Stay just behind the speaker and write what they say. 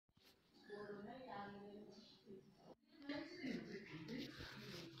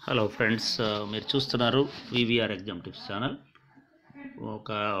Hello friends, మీరు చూస్తున్నారు VVR exam tips channel. ఒక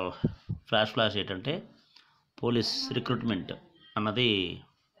ఫ్లాష్ ఏంటంటే పోలీస్ రిక్రూట్మెంట్ అన్నది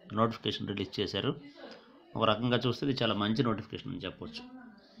నోటిఫికేషన్ రిలీజ్ చేశారు. ఒక రకంగా చూస్తే ఇది చాలా మంచి నోటిఫికేషన్ అని చెప్పొచ్చు,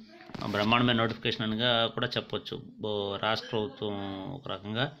 బ్రహ్మాండమైన నోటిఫికేషన్ అనిగా కూడా చెప్పొచ్చు. రాష్ట్ర ప్రభుత్వం ఒక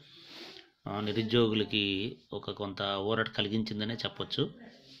రకంగా నిరుద్యోగులకి కొంత ఊరట కలిగించిందనే చెప్పొచ్చు.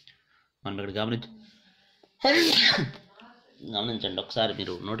 మనం ఇక్కడ గమనించండి. ఒకసారి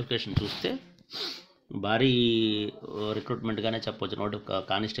మీరు నోటిఫికేషన్ చూస్తే భారీ రిక్రూట్మెంట్గానే చెప్పొచ్చు.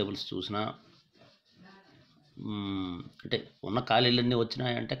 కానిస్టేబుల్స్ చూసినా అంటే ఉన్న ఖాళీలన్నీ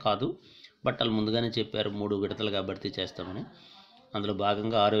వచ్చినాయంటే కాదు, బట్ వాళ్ళు ముందుగానే చెప్పారు 3 విడతలుగా భర్తీ చేస్తామని. అందులో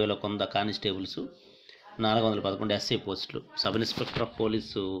భాగంగా 6,100 కానిస్టేబుల్స్, 411 ఎస్ఐ పోస్టులు, sub inspector of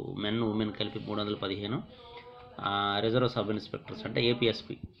police men women కలిపి 315, రిజర్వ్ సబ్ ఇన్స్పెక్టర్స్ అంటే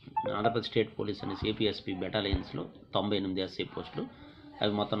ఏపీఎస్పీ ఆంధ్రప్రదేశ్ స్టేట్ పోలీస్ అనేసి ఏపీఎస్పీ బెటాలియన్స్లో 98 ఎస్ఐ పోస్టులు,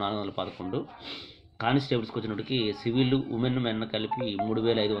 అవి మొత్తం 411. కానిస్టేబుల్స్కి వచ్చినప్పటికి సివిల్ ఉమెన్ మెన్ కలిపి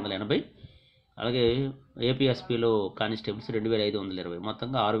 3,580, అలాగే ఏపీఎస్పీలో కానిస్టేబుల్స్ 2,520,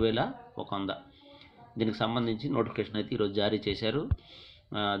 మొత్తంగా 6,100. దీనికి సంబంధించి నోటిఫికేషన్ అయితే ఈరోజు జారీ చేశారు.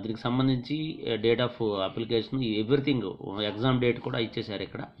 దీనికి సంబంధించి date of application everything, exam date కూడా ఇచ్చేశారు.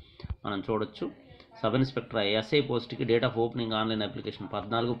 ఇక్కడ మనం చూడొచ్చు. సబ్ ఇన్స్పెక్టర్ ఎస్ఐ పోస్ట్కి date of opening online application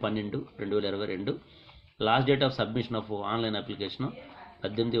 14/12/2022, last date of submission of online application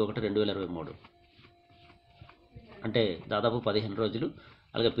 18/1/2023, అంటే దాదాపు 15 రోజులు.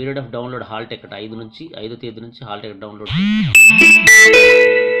 అలాగే period of download hall ticket 5 తేదీ నుంచి hall ticket download.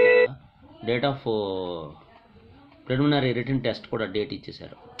 Date of preliminary written test కూడా డేట్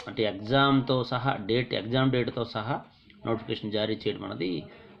ఇచ్చేశారు. అంటే ఎగ్జామ్ డేట్తో సహా నోటిఫికేషన్ జారీ చేయడం అనేది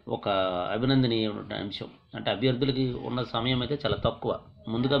ఒక అభినందనీయమైన అంశం. అంటే అభ్యర్థులకి ఉన్న సమయం అయితే చాలా తక్కువ.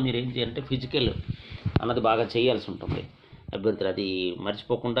 ముందుగా మీరు ఏం చేయాలంటే ఫిజికల్ అన్నది బాగా చేయాల్సి ఉంటుంది. అభ్యర్థులు అది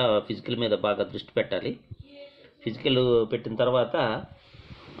మర్చిపోకుండా ఫిజికల్ మీద బాగా దృష్టి పెట్టాలి. ఫిజికల్ పెట్టిన తర్వాత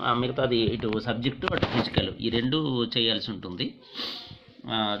మిగతాది ఇటు సబ్జెక్టు అటు ఫిజికల్ ఈ రెండు చేయాల్సి ఉంటుంది.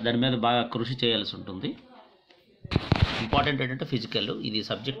 దాని మీద బాగా కృషి చేయాల్సి ఉంటుంది. ఇంపార్టెంట్ ఏంటంటే ఫిజికల్, ఇది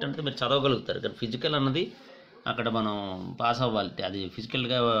సబ్జెక్ట్ అంటే మీరు చదవగలుగుతారు, కానీ ఫిజికల్ అన్నది అక్కడ మనం పాస్ అవ్వాలి. అది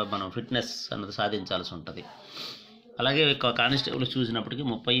ఫిజికల్గా మనం ఫిట్నెస్ అన్నది సాధించాల్సి ఉంటుంది. అలాగే constable చూసినప్పటికీ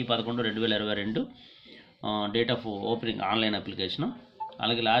 30/11/2022 date of opening online application,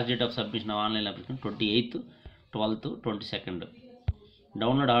 అలాగే last date of submission online application 28th, 12th, 22nd,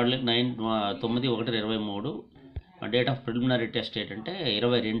 download hall 9/1/2023, date of preliminary test ఏంటంటే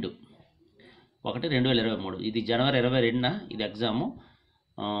 22/1/2023. ఇది జనవరి 22న ఇది ఎగ్జాము.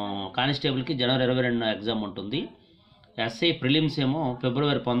 కానిస్టేబుల్కి జనవరి 22న ఎగ్జామ్ ఉంటుంది. ఎస్ఐ ప్రిలిమ్స్ ఏమో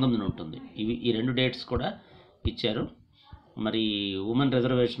ఫిబ్రవరి 19న ఉంటుంది. ఈ 2 డేట్స్ కూడా ఇచ్చారు. మరి ఉమెన్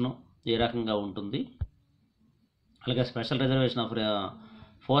రిజర్వేషను ఏ రకంగా ఉంటుంది, అలాగే special reservation of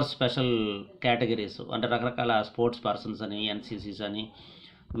 4 special categories అంటే రకరకాల స్పోర్ట్స్ పర్సన్స్ అని, ఎన్సీసీస్ అని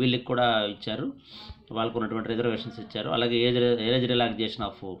వీళ్ళకి కూడా ఇచ్చారు. వాళ్ళకు ఉన్నటువంటి రిజర్వేషన్స్ ఇచ్చారు. అలాగే age relaxation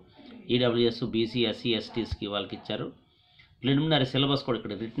of EWS, BC, SC, ఎస్టీస్కి వాళ్ళకి ఇచ్చారు. ప్రిలిమినరీ సిలబస్ కూడా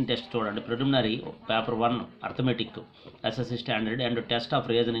ఇక్కడ రిటన్ టెస్ట్ చూడండి. Preliminary paper 1 arithmetic SSC standard and test of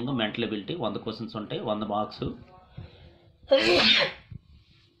reasoning mental ability 100 questions ఉంటాయి, 100 మార్క్స్.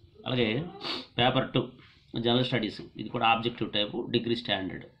 అలాగే పేపర్ 2 జనరల్ స్టడీస్, ఇది కూడా ఆబ్జెక్టివ్ టైపు డిగ్రీ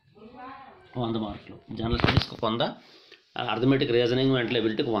స్టాండర్డ్ 100 మార్కులు. జనరల్ స్టడీస్కి 100, అర్థమెటిక్ రీజనింగ్ మెంటల్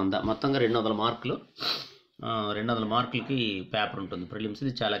ఎబిలిటీకి 100, మొత్తంగా 200 మార్కులు. 200 మార్కులకి పేపర్ ఉంటుంది ప్రిలిమ్స్.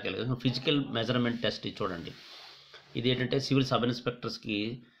 ఇది చాలా కీలకం. ఫిజికల్ మెజర్మెంట్ టెస్ట్ చూడండి. ఇది ఏంటంటే civil sub ఇన్స్పెక్టర్స్కి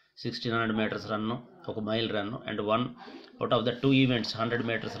 1600 metres run, 1 mile run, and 1 out of the 2 events 100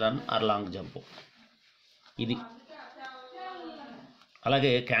 metres run are long jump. ఇది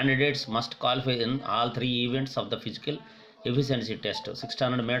అలాగే candidates must qualify in all 3 events of the physical efficiency test,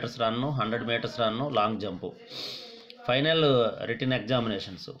 1600 metres run, 100 metres run, long jump. Final return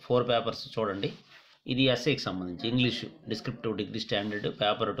examinations 4 papers చూడండి. ఇది ఎస్ఐకి సంబంధించి English descriptive degree standard,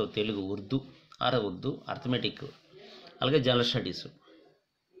 paper 2 Telugu Urdu arithmetic, అలాగే general studies.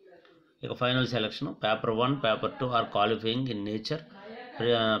 ఇక final selection paper 1, paper 2 are qualifying in nature,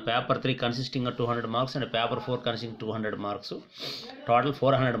 paper 3 consisting 200 marks and paper 4 consisting 200 marks, total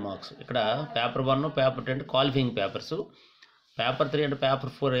 400 marks. ఇక్కడ paper 1, paper 2 అంటే qualifying papers, paper 3 అంటే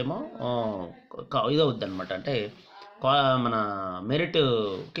paper 4 ఏమో ఇదవుద్ది అనమాట. అంటే మన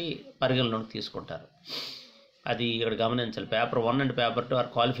మెరిట్కి పరిగణలోకి తీసుకుంటారు. అది ఇక్కడ గమనించాలి. Paper 1 and paper 2 are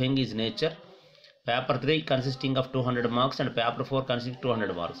qualifying is nature, paper 3 consisting of 200 marks and paper 4 consisting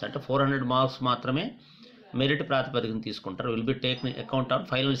 200 marks. అంటే 400 మార్క్స్ మాత్రమే మెరిట్ ప్రాతిపదికన తీసుకుంటారు. Will be take account on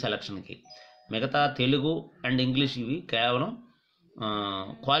final సెలక్షన్కి. మిగతా తెలుగు అండ్ ఇంగ్లీష్ ఇవి కేవలం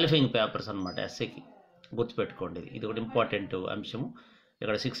క్వాలిఫైయింగ్ పేపర్స్ అనమాట ఎస్ఏకి. గుర్తుపెట్టుకోండి, ఇది ఒకటి ఇంపార్టెంట్ అంశము.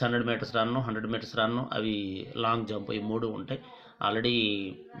 ఇక్కడ 600 మీటర్స్ రన్, 100 మీటర్స్ రన్, అవి లాంగ్ జంప్, ఈ 3 ఉంటాయి. ఆల్రెడీ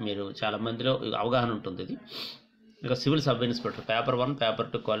మీరు చాలా మందిలో అవగాహన ఉంటుంది ఇది. ఇక civil sub inspector paper 1, paper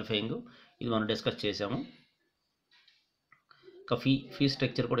 2 qualifying, ఇది మనం డిస్కస్ చేసాము. ఇక ఫీ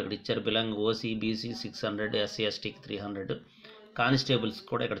స్ట్రక్చర్ కూడా ఇక్కడ ఇచ్చారు. బిలాంగ్ ఓసీ, బీసీ 600, ఎస్సీ ఎస్టీకి 300. కానిస్టేబుల్స్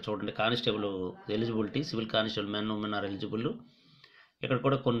కూడా ఇక్కడ చూడండి. Constable eligibility, civil constable men women are eligible. ఇక్కడ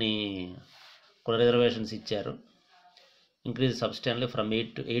కూడా కొన్ని రిజర్వేషన్స్ ఇచ్చారు. Increase substantially from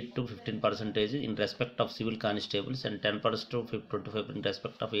 8 to 15% in respect of civil constables and 10% to 25% in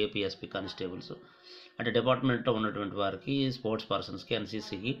respect of APPSC constables. అంటే డిపార్ట్మెంట్లో ఉన్నటువంటి వారికి, స్పోర్ట్స్ పర్సన్స్కి,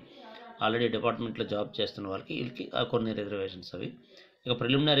 ఎన్సీసీకి, ఆల్రెడీ డిపార్ట్మెంట్లో జాబ్ చేస్తున్న వాళ్ళకి వీళ్ళకి కొన్ని రిజర్వేషన్స్ అవి. ఇక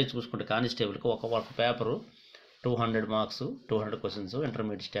ప్రిలిమినరీ చూసుకుంటే కానిస్టేబుల్కి ఒక paper 200 marks, 200 questions,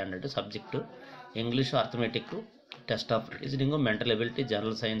 intermediate standard subject, English, arithmetic, test of reasoning, mental ability,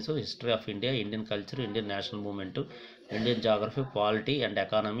 general science, history of India, Indian culture, Indian national movement, Indian geography, polity and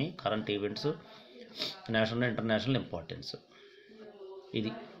economy, current events, national international importance.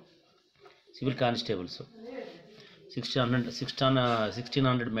 ఇది civil constables.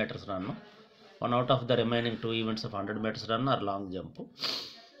 1600 metres run, 1 out of the remaining 2 events of 100 meters run are long jump.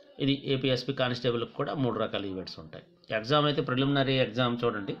 ఇది APSP కానిస్టేబుల్కి కూడా 3 రకాల events ఉంటాయి. Exam అయితే preliminary exam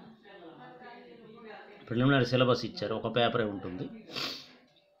చూడండి, preliminary syllabus ఇచ్చారు, ఒక పేపరే ఉంటుంది.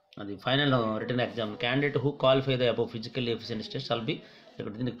 అది final return exam. Candidate who qualify the above physical efficiency test shall be,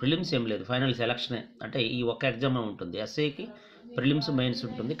 ఇక్కడ దీనికి ప్రిలిమ్స్ ఏం లేదు, ఫైనల్ సెలక్షనే. అంటే ఈ ఒక్క ఎగ్జామే ఉంటుంది. ఎస్ఐకి ప్రిలిమ్స్, మెయిన్స్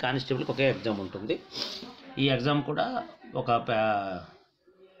ఉంటుంది, కానిస్టేబుల్కి ఒకే ఎగ్జామ్ ఉంటుంది. ఈ ఎగ్జామ్ కూడా ఒక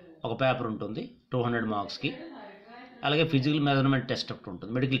పేపర్ ఉంటుంది 200 మార్క్స్కి. అలాగే ఫిజికల్ మెజర్మెంట్ టెస్ట్ ఒకటి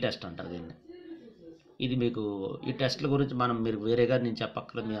ఉంటుంది, మెడికల్ టెస్ట్ అంటారు దీన్ని. ఇది మీకు ఈ టెస్ట్ల గురించి మీరు వేరేగా నేను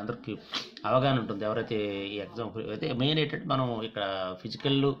చెప్పక్కర్లేదు, మీ అందరికీ అవగాహన ఉంటుంది ఎవరైతే ఈ ఎగ్జామ్ అయితే. మెయిన్ ఏంటంటే మనం ఇక్కడ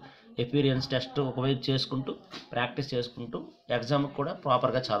ఫిజికల్ ఎపీరియన్స్ టెస్ట్ ఒకవైపు చేసుకుంటూ, ప్రాక్టీస్ చేసుకుంటూ ఎగ్జామ్కి కూడా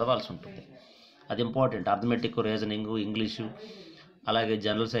ప్రాపర్గా చదవాల్సి ఉంటుంది. అది ఇంపార్టెంట్. అర్థమెటిక్, రీజనింగ్, ఇంగ్లీషు, అలాగే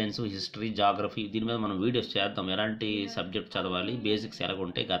జనరల్ సైన్స్, హిస్టరీ, జాగ్రఫీ, దీని మీద మనం వీడియోస్ చేద్దాం. ఎలాంటి సబ్జెక్ట్ చదవాలి, బేసిక్స్ ఎలాగ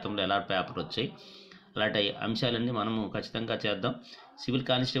ఉంటాయి, గతంలో ఎలా పేపర్ వచ్చాయి, అలాంటి అంశాలన్నీ మనము ఖచ్చితంగా చేద్దాం. Civil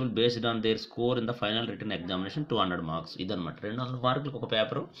constable based on their score in the final written examination 200 marks. ఇదనమాట. 200 మార్కులకు ఒక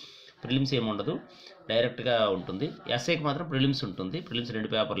పేపరు. ప్రిలిమ్స్ ఏమి ఉండదు, డైరెక్ట్గా ఉంటుంది. ఎస్ఐకి మాత్రం ప్రిలిమ్స్ ఉంటుంది. ప్రిలిమ్స్ 2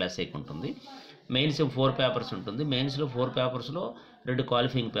 పేపర్లు ఎస్ఐకి ఉంటుంది. మెయిన్స్ 4 పేపర్స్ ఉంటుంది. మెయిన్స్లో 4 పేపర్స్లో 2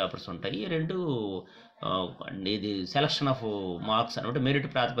 క్వాలిఫైయింగ్ పేపర్స్ ఉంటాయి. 2 ఇది సెలక్షన్ ఆఫ్ మార్క్స్ అనమాట, మెరిట్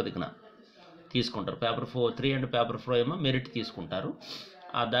ప్రాతిపదికన తీసుకుంటారు. పేపర్ 3 అండ్ పేపర్ 4 ఏమో మెరిట్ తీసుకుంటారు,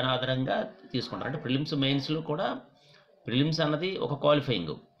 దాని ఆధారంగా తీసుకుంటారు. అంటే ప్రిలిమ్స్, మెయిన్స్లో కూడా ప్రిలిమ్స్ అన్నది ఒక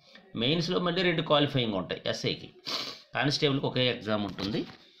క్వాలిఫైయింగ్, మెయిన్స్లో మళ్ళీ 2 క్వాలిఫైయింగ్ ఉంటాయి. ఎస్ఐకి, కానిస్టేబుల్కి ఒకే ఎగ్జామ్ ఉంటుంది,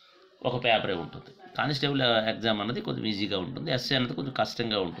 ఒక పేపరే ఉంటుంది. కానిస్టేబుల్ ఎగ్జామ్ అన్నది కొంచెం ఈజీగా ఉంటుంది, ఎస్ఐ అన్నది కొంచెం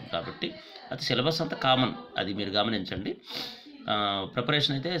కష్టంగా ఉంటుంది. కాబట్టి అది సిలబస్ అంతా కామన్, అది మీరు గమనించండి.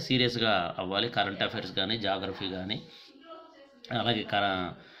 ప్రిపరేషన్ అయితే సీరియస్గా అవ్వాలి. కరెంట్ అఫైర్స్ కానీ, జాగ్రఫీ కానీ, అలాగే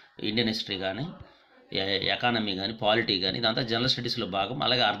ఇండియన్ హిస్టరీ కానీ, ఎకానమీ కానీ, పాలిటీ కానీ, ఇదంతా జనరల్ స్టడీస్లో భాగం.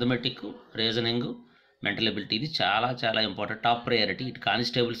 అలాగే అర్థమెటిక్, రీజనింగ్, మెంటల్ ఎబిలిటీ, ఇది చాలా చాలా ఇంపార్టెంట్, టాప్ ప్రయారిటీ. ఇటు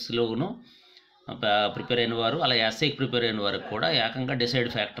కానిస్టేబుల్స్లోనూ ప్రిపేర్ అయిన వారు, అలాగే ఎస్ఐకి ప్రిపేర్ అయిన వారికి కూడా ఏకంగా డిసైడ్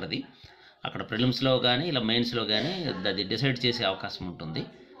ఫ్యాక్టర్ అది. అక్కడ ప్రిలిమ్స్లో కానీ ఇలా మెయిన్స్లో కానీ అది డిసైడ్ చేసే అవకాశం ఉంటుంది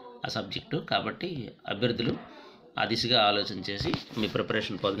ఆ సబ్జెక్టు. కాబట్టి అభ్యర్థులు ఆ దిశగా ఆలోచన చేసి మీ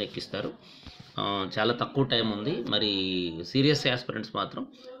ప్రిపరేషన్ పదునెక్కిస్తారు. చాలా తక్కువ టైం ఉంది. మరి సీరియస్ ఆస్పిరెంట్స్ మాత్రం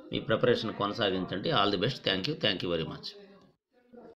మీ ప్రిపరేషన్ కొనసాగించండి. All the best. Thank you very much.